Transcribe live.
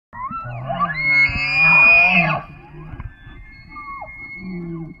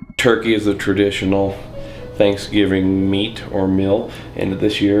Turkey is the traditional Thanksgiving meat or meal, and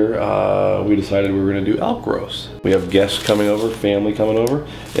this year we decided we were going to do elk roast. We have guests coming over, family coming over,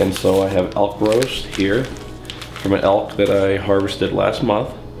 and so I have elk roast here from an elk that I harvested last month.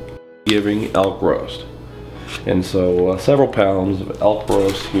 Giving elk roast, and so several pounds of elk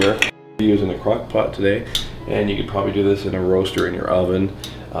roast here. We're using a crock-pot today, and you could probably do this in a roaster in your oven,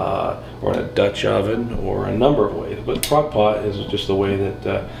 or in a Dutch oven, or a number of ways. But crock-pot is just the way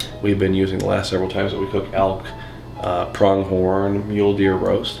that we've been using the last several times that we cook elk, pronghorn, mule deer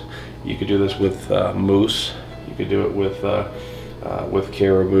roast. You could do this with moose. You could do it with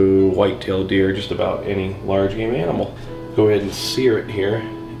caribou, whitetail deer, just about any large game animal. Go ahead and sear it here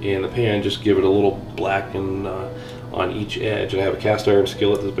in the pan. Just give it a little blacken on each edge. And I have a cast iron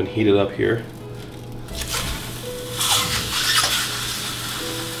skillet that's been heated up here.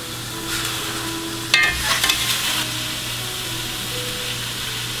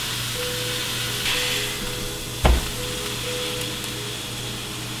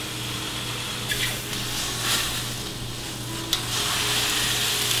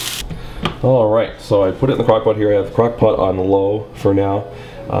 Alright, so I put it in the crock pot here. I have the crock pot on low for now.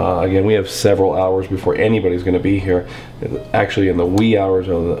 Again, we have several hours before anybody's going to be here, actually in the wee hours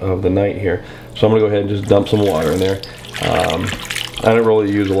of the night here. So I'm going to go ahead and just dump some water in there. I don't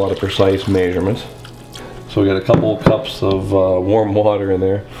really use a lot of precise measurements. So we got a couple cups of warm water in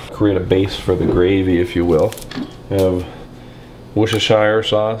there. Create a base for the gravy, if you will. We have Worcestershire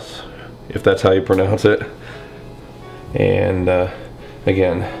sauce, if that's how you pronounce it. And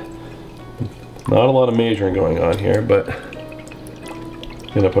again, not a lot of measuring going on here, but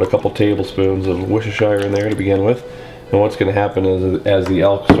I'm going to put a couple tablespoons of Worcestershire in there to begin with. And what's going to happen is, as the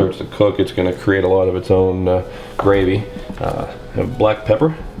elk starts to cook, it's going to create a lot of its own gravy. Have black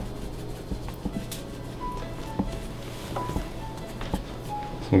pepper,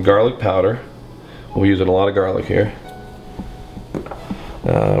 some garlic powder. We're using a lot of garlic here.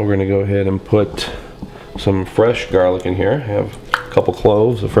 We're going to go ahead and put some fresh garlic in here. I have a couple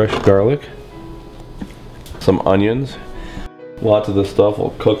cloves of fresh garlic. Some onions. Lots of this stuff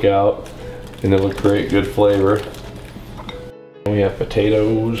will cook out and it'll create good flavor. We have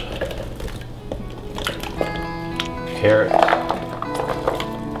potatoes, carrots,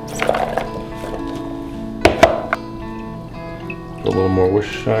 a little more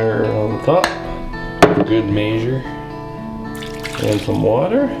Worcestershire on the top, good measure, and some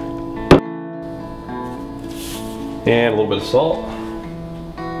water, and a little bit of salt.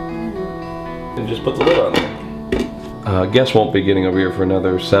 And just put the lid on there. Guests won't be getting over here for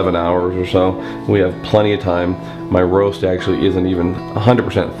another 7 hours or so. We have plenty of time. My roast actually isn't even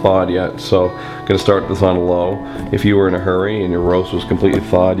 100% thawed yet, so I'm going to start this on low. If you were in a hurry and your roast was completely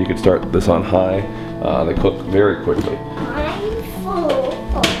thawed, you could start this on high. They cook very quickly.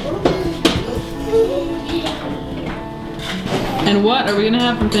 And what are we going to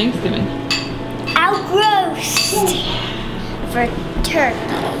have for Thanksgiving? Elk roast for turkey.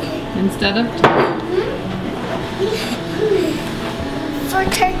 Instead of for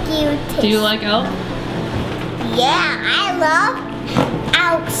turkey. Do you like elk? Yeah, I love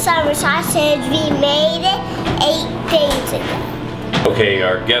elk summer sausage. We made it 8 days ago. Okay,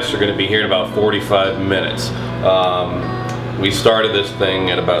 our guests are going to be here in about 45 minutes. We started this thing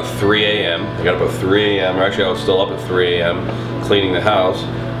at about 3 a.m. I got up at 3 a.m. Actually, I was still up at 3 a.m. cleaning the house.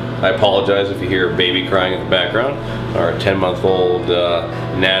 I apologize if you hear a baby crying in the background. Our 10-month-old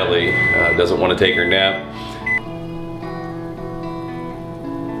Natalie doesn't want to take her nap.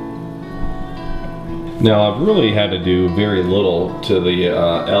 Now, I've really had to do very little to the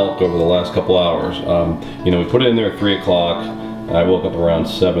elk over the last couple hours. You know, we put it in there at 3 o'clock. I woke up around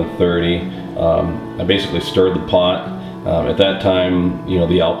 7:30. I basically stirred the pot. At that time, you know,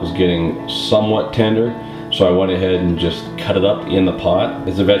 the elk was getting somewhat tender. So I went ahead and just cut it up in the pot.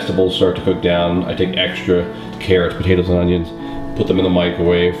 As the vegetables start to cook down, I take extra carrots, potatoes, and onions, put them in the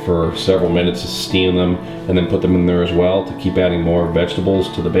microwave for several minutes to steam them, and then put them in there as well to keep adding more vegetables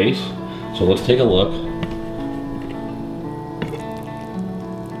to the base. So let's take a look.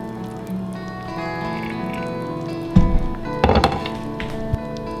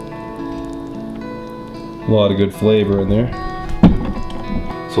 A lot of good flavor in there.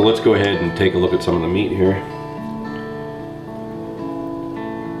 So let's go ahead and take a look at some of the meat here.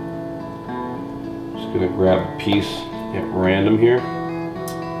 Just gonna grab a piece at random here.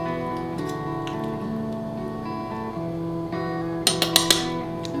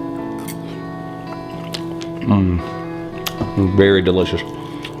 Very delicious.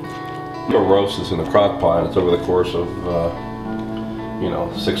 I'm gonna roast this in the crock pot. It's over the course of you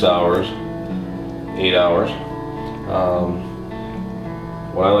know, 6 hours, 8 hours.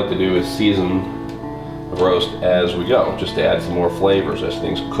 What I like to do is season the roast as we go, just to add some more flavors as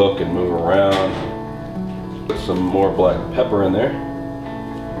things cook and move around. Put some more black pepper in there.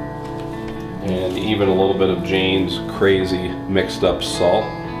 And even a little bit of Jane's crazy mixed up salt.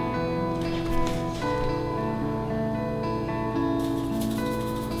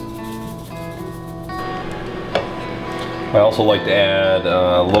 I also like to add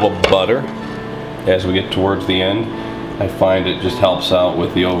a little butter as we get towards the end. I find it just helps out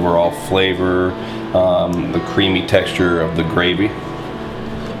with the overall flavor, the creamy texture of the gravy.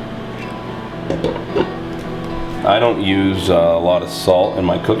 I don't use a lot of salt in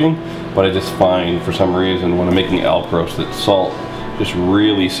my cooking, but I just find for some reason when I'm making elk roast that salt just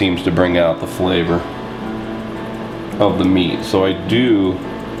really seems to bring out the flavor of the meat. So I do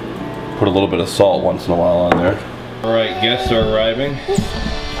put a little bit of salt once in a while on there. Alright, guests are arriving.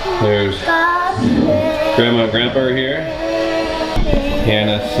 There's Grandma and Grandpa are here.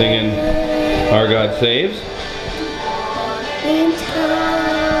 Hannah singing Our God Saves.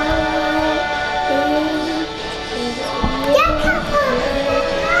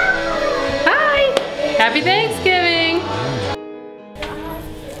 Hi! Happy Thanksgiving!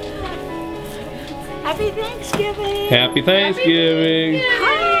 Happy Thanksgiving! Happy Thanksgiving!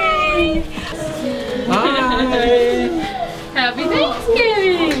 Hi! Happy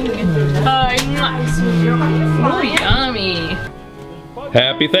Thanksgiving! Oh, yummy!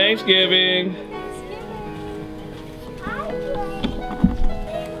 Happy Thanksgiving!